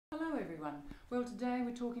everyone. Well, today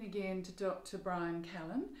we're talking again to Dr. Brian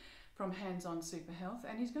Callan from Hands-On Super Health,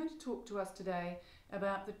 and he's going to talk to us today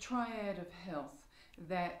about the triad of health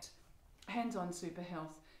that Hands-On Super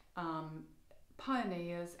Health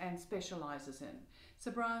pioneers and specialises in.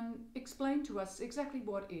 So Brian, explain to us exactly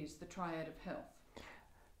what is the triad of health.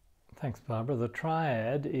 Thanks, Barbara. The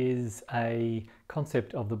triad is a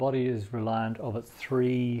concept of the body is reliant of its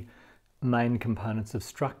three main components of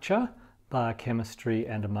structure, biochemistry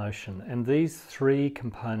and emotion, and these three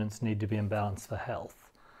components need to be in balance for health.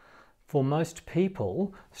 For most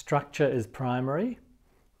people, structure is primary,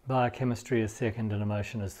 biochemistry is second and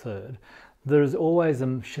emotion is third. There is always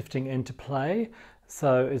a shifting interplay,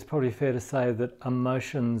 so it's probably fair to say that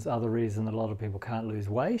emotions are the reason that a lot of people can't lose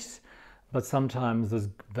weight, but sometimes there's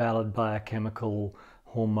valid biochemical,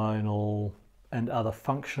 hormonal and other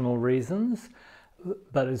functional reasons.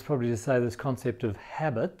 But it's probably to say this concept of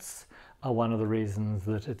habits are one of the reasons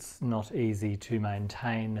that it's not easy to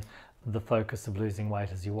maintain the focus of losing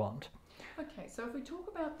weight as you want. Okay, so if we talk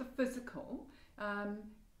about the physical,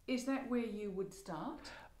 is that where you would start?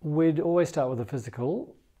 We'd always start with the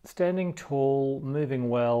physical. Standing tall, moving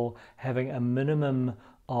well, having a minimum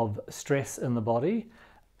of stress in the body,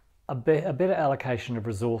 a better allocation of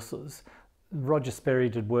resources. Roger Sperry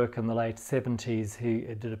did work in the late 70s.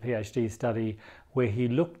 He did a PhD study where he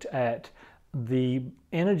looked at the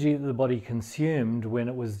energy that the body consumed when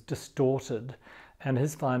it was distorted, and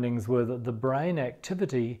his findings were that the brain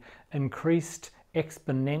activity increased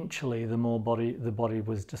exponentially the more the body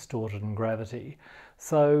was distorted in gravity.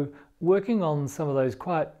 So working on some of those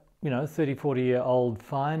quite 30-40-year-old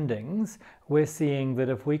findings, we're seeing that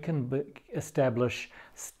if we can establish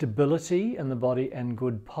stability in the body and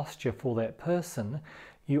good posture for that person,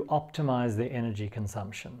 you optimize their energy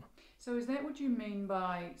consumption. So is that what you mean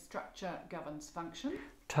by structure governs function?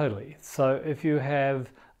 Totally. So if you have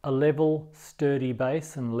a level, sturdy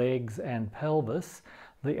base in legs and pelvis,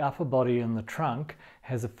 the upper body and the trunk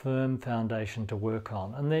has a firm foundation to work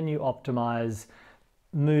on. And then you optimize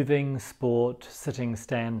moving, sport, sitting,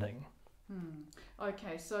 standing.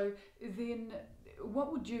 Okay, so then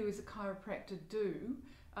what would you as a chiropractor do?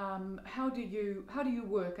 How do you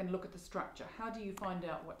work and look at the structure? How do you find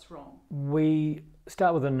out what's wrong? We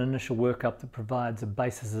start with an initial workup that provides a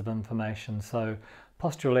basis of information. So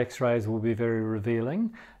postural x-rays will be very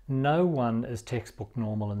revealing. No one is textbook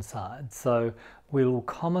normal inside. So we'll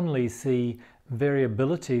commonly see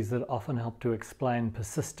variabilities that often help to explain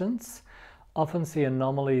persistence, often see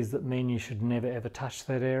anomalies that mean you should never ever touch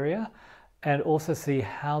that area, and also see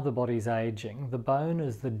how the body's aging. The bone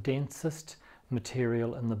is the densest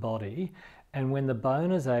material in the body, and when the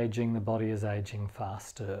bone is aging, the body is aging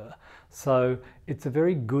faster. So it's a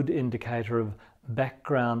very good indicator of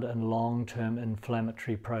background and long-term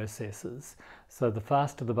inflammatory processes. So the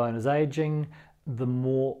faster the bone is aging, the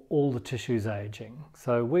more all the tissue's aging.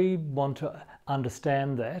 So we want to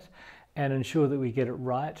understand that and ensure that we get it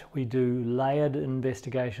right. We do layered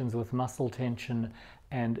investigations with muscle tension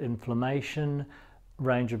and inflammation,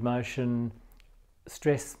 range of motion,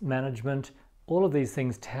 stress management. All of these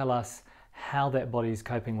things tell us how that body is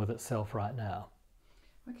coping with itself right now.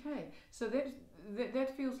 Okay, so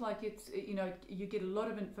that feels like it's, you get a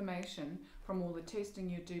lot of information from all the testing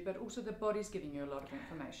you do, but also the body's giving you a lot of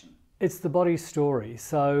information. It's the body's story.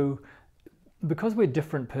 So because we're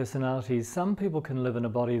different personalities, some people can live in a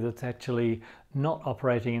body that's actually not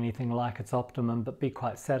operating anything like its optimum but be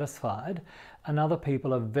quite satisfied, and other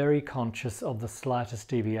people are very conscious of the slightest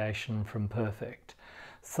deviation from perfect.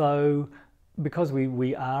 So because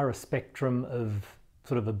we are a spectrum of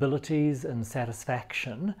sort of abilities and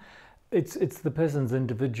satisfaction, it's the person's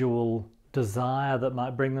individual desire that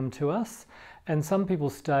might bring them to us. And some people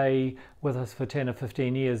stay with us for 10 or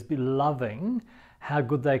 15 years loving how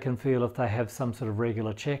good they can feel if they have some sort of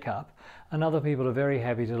regular checkup, and other people are very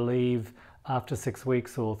happy to leave after 6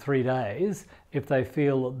 weeks or 3 days if they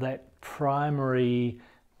feel that primary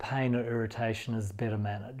pain or irritation is better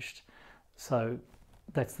managed. So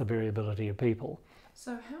that's the variability of people.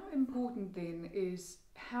 So how important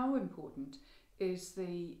is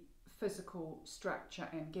the physical structure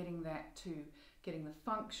and getting the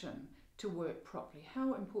function to work properly?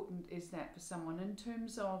 How important is that for someone in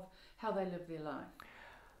terms of how they live their life?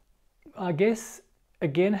 I guess,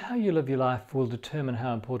 again, how you live your life will determine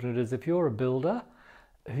how important it is. If you're a builder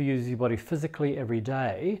who uses your body physically every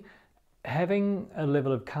day, having a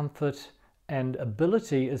level of comfort and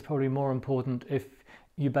ability is probably more important if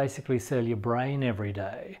you basically sell your brain every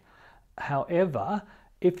day. However,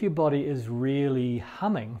 if your body is really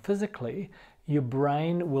humming physically, your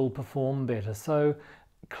brain will perform better. So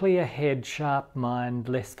clear head, sharp mind,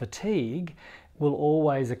 less fatigue will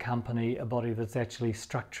always accompany a body that's actually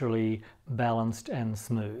structurally balanced and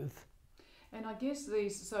smooth. And I guess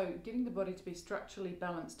so getting the body to be structurally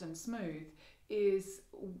balanced and smooth is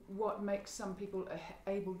what makes some people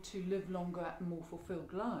able to live longer, more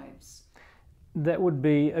fulfilled lives. That would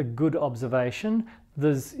be a good observation.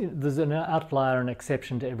 There's an outlier and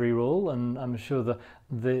exception to every rule, and I'm sure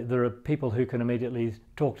there are people who can immediately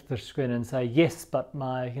talk to the screen and say, yes, but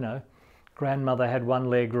my grandmother had one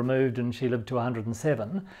leg removed and she lived to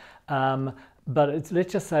 107. But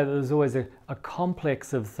let's just say that there's always a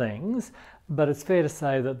complex of things, but it's fair to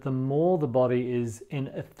say that the more the body is in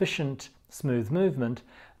efficient, smooth movement,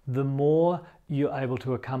 the more you're able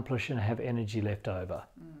to accomplish and have energy left over.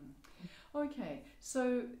 Okay,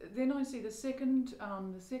 so then I see the second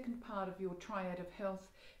part of your triad of health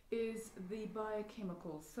is the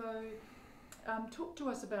biochemicals. So talk to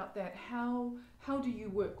us about that. How do you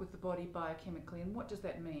work with the body biochemically, and what does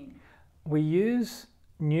that mean? We use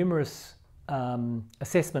numerous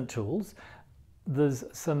assessment tools. There's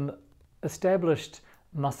some established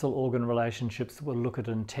muscle organ relationships that will look at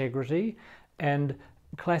integrity, and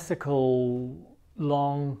classical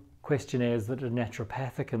long questionnaires that are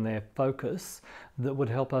naturopathic in their focus that would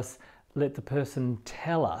help us let the person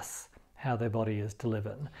tell us how their body is to live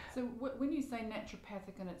in. So when you say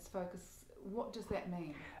naturopathic in its focus, what does that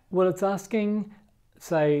mean? Well, it's asking,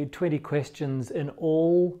 say, 20 questions in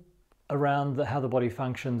all around how the body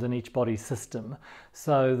functions in each body system.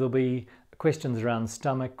 So there'll be questions around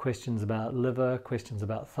stomach, questions about liver, questions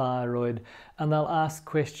about thyroid, and they'll ask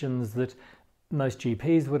questions that most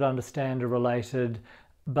GPs would understand are related,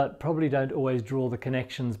 but probably don't always draw the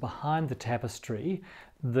connections behind the tapestry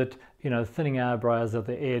that, thinning eyebrows at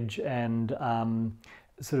the edge and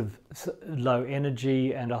sort of low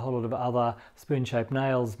energy and a whole lot of other spoon-shaped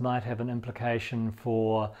nails might have an implication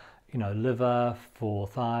for, liver, for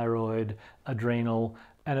thyroid, adrenal,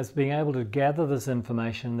 and it's being able to gather this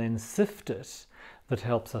information, then sift it, that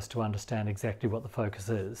helps us to understand exactly what the focus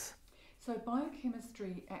is. So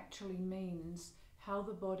biochemistry actually means how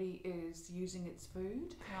the body is using its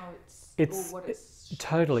food,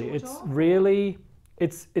 totally. Short it's of? really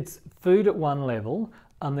it's food at one level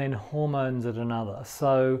and then hormones at another.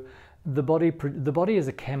 So the body is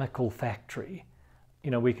a chemical factory.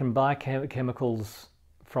 We can buy chemicals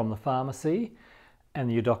from the pharmacy,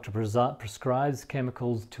 and your doctor prescribes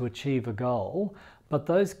chemicals to achieve a goal, but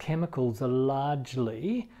those chemicals are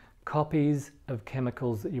largely copies of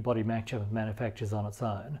chemicals that your body manufactures on its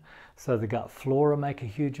own. So the gut flora make a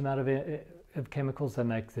huge amount of chemicals. They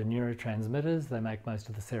make the neurotransmitters, they make most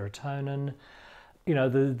of the serotonin.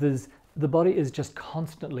 The body is just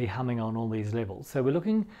constantly humming on all these levels. So we're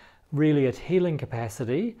looking really at healing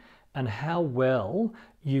capacity and how well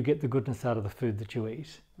you get the goodness out of the food that you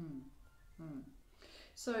eat.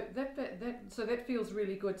 So that feels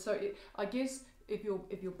really good. So I guess if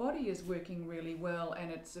your body is working really well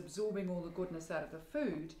and it's absorbing all the goodness out of the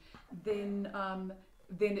food, then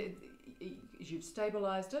you've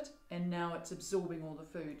stabilized it, and now it's absorbing all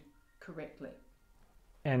the food correctly.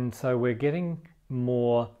 And so we're getting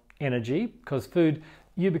more energy because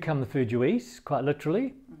you become the food you eat, quite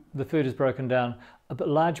literally. The food is broken down. A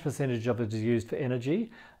large percentage of it is used for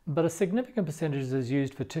energy, but a significant percentage is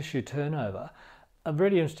used for tissue turnover. A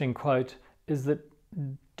really interesting quote is that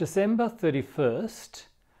December 31st,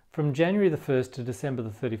 from January the 1st to December the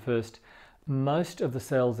 31st, most of the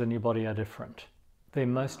cells in your body are different. They're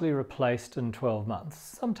mostly replaced in 12 months.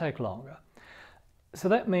 Some take longer. So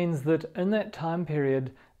that means that in that time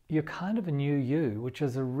period, you're kind of a new you, which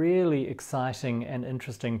is a really exciting and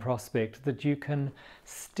interesting prospect that you can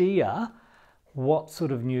steer what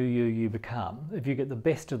sort of new you become. If you get the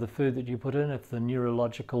best of the food that you put in, if the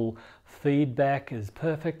neurological feedback is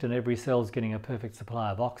perfect and every cell's getting a perfect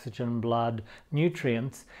supply of oxygen, blood,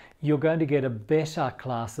 nutrients, you're going to get a better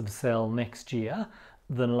class of cell next year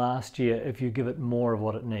than last year if you give it more of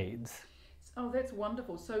what it needs. Oh, that's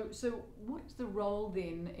wonderful. So what's the role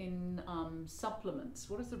then in supplements?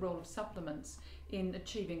 What is the role of supplements in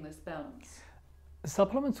achieving this balance?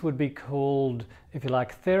 Supplements would be called, if you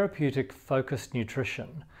like, therapeutic focused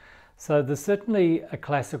nutrition. So there's certainly a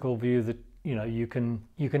classical view that you can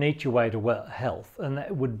eat your way to health, and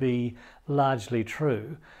that would be largely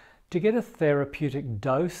true. To get a therapeutic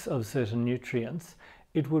dose of certain nutrients,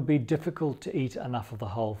 it would be difficult to eat enough of the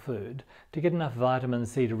whole food. To get enough vitamin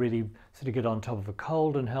C to really sort of get on top of a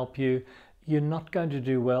cold and help you, you're not going to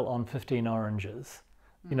do well on 15 oranges.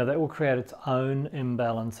 That will create its own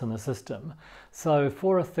imbalance in the system. So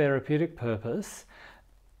for a therapeutic purpose,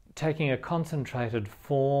 taking a concentrated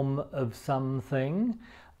form of something,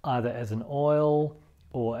 either as an oil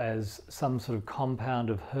or as some sort of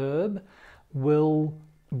compound of herb, will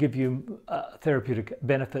give you therapeutic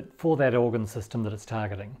benefit for that organ system that it's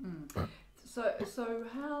targeting. So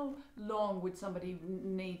how long would somebody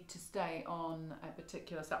need to stay on a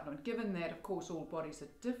particular supplement, given that, of course, all bodies are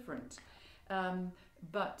different?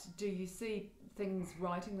 But do you see things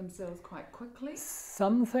righting themselves quite quickly?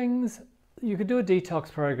 Some things, you could do a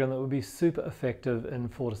detox program that would be super effective in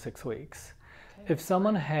 4 to 6 weeks. Okay, if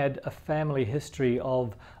someone had a family history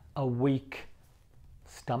of a weak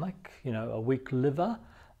stomach, a weak liver,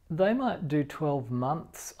 they might do 12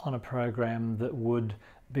 months on a program that would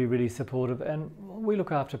be really supportive. And we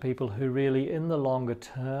look after people who really, in the longer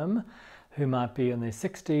term, who might be in their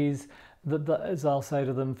 60s, as I'll say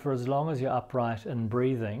to them, for as long as you're upright and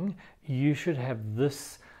breathing, you should have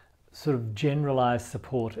this sort of generalized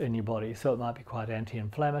support in your body. So it might be quite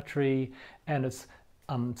anti-inflammatory, and it's,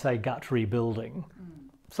 say, gut rebuilding.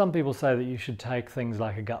 Some people say that you should take things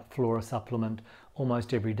like a gut flora supplement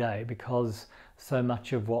almost every day, because so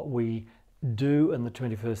much of what we do in the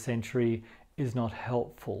 21st century is not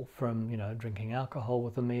helpful, from drinking alcohol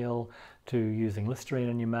with a meal, to using Listerine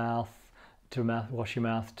in your mouth, to wash your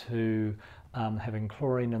mouth, to having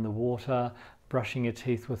chlorine in the water, brushing your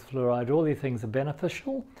teeth with fluoride. All these things are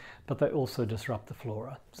beneficial, but they also disrupt the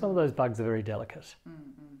flora. Some of those bugs are very delicate.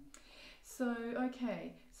 So,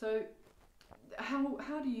 okay, so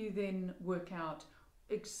how do you then work out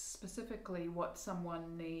specifically what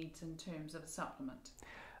someone needs in terms of a supplement?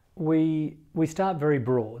 We start very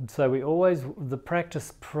broad. So the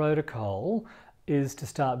practice protocol is to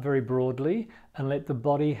start very broadly and let the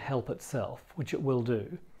body help itself, which it will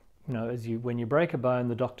do. When you break a bone,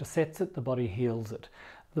 the doctor sets it, the body heals it.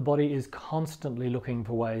 The body is constantly looking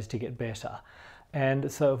for ways to get better.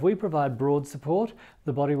 And so if we provide broad support,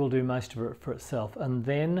 the body will do most of it for itself. And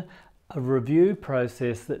then a review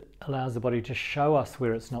process that allows the body to show us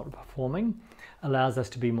where it's not performing allows us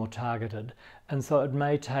to be more targeted. And so it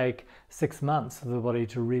may take 6 months for the body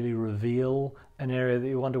to really reveal an area that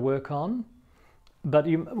you want to work on, but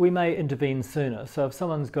we may intervene sooner. So if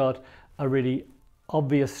someone's got a really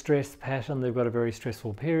obvious stress pattern, they've got a very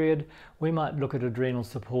stressful period, we might look at adrenal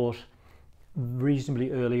support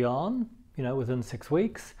reasonably early on, within 6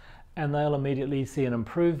 weeks, and they'll immediately see an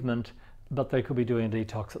improvement, but they could be doing a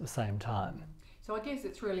detox at the same time. So I guess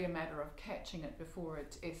it's really a matter of catching it before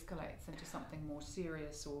it escalates into something more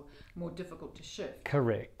serious or more difficult to shift.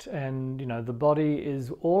 Correct. And the body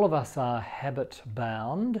is, all of us are habit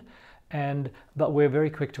bound, but we're very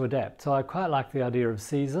quick to adapt. So I quite like the idea of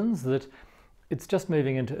seasons, that it's just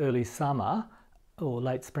moving into early summer or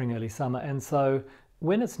late spring, early summer. And so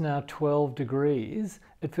when it's now 12 degrees,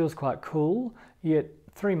 it feels quite cool, yet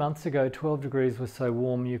 3 months ago, 12 degrees was so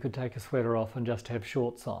warm you could take a sweater off and just have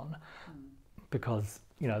shorts on, because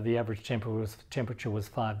the average temperature was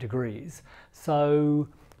 5 degrees. So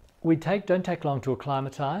don't take long to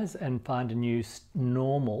acclimatise and find a new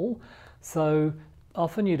normal. So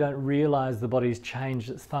often you don't realise the body's changed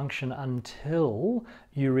its function until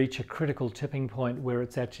you reach a critical tipping point where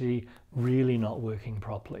it's actually really not working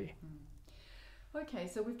properly. Okay,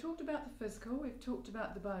 so we've talked about the physical, we've talked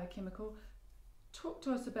about the biochemical. Talk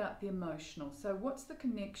to us about the emotional. So what's the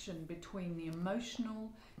connection between the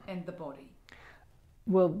emotional and the body?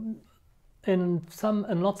 Well, in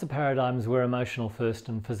lots of paradigms, we're emotional first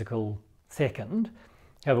and physical second.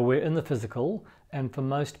 However, we're in the physical, and for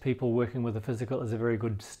most people, working with the physical is a very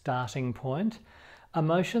good starting point.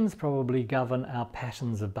 Emotions probably govern our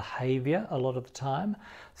patterns of behaviour a lot of the time.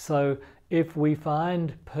 So if we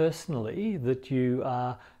find personally that you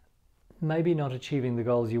are maybe not achieving the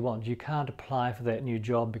goals you want, you can't apply for that new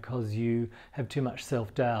job because you have too much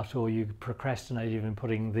self-doubt, or you procrastinate even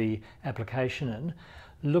putting the application in,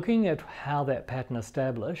 looking at how that pattern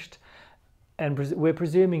established, and we're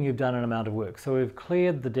presuming you've done an amount of work. So we've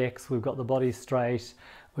cleared the decks, we've got the body straight,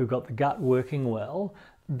 we've got the gut working well,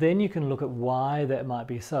 then you can look at why that might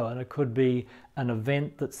be so. And it could be an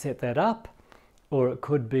event that set that up, or it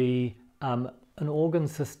could be an organ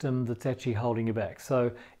system that's actually holding you back.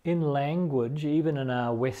 So in language, even in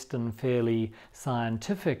our Western fairly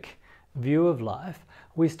scientific view of life,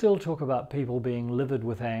 we still talk about people being livid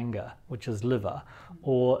with anger, which is liver,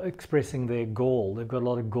 or expressing their gall. They've got a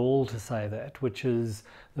lot of gall to say that, which is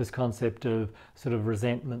this concept of sort of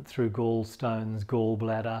resentment through gallstones,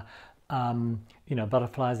 gallbladder,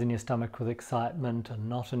 butterflies in your stomach with excitement and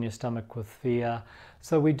not in your stomach with fear.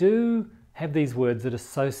 So we do have these words that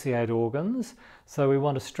associate organs. So we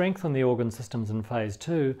want to strengthen the organ systems in phase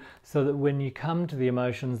 2 so that when you come to the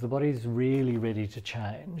emotions, the body's really ready to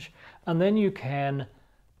change. And then you can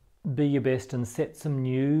be your best and set some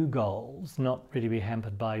new goals, not really be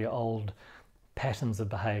hampered by your old patterns of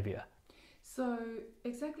behaviour. So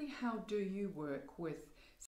exactly how do you work with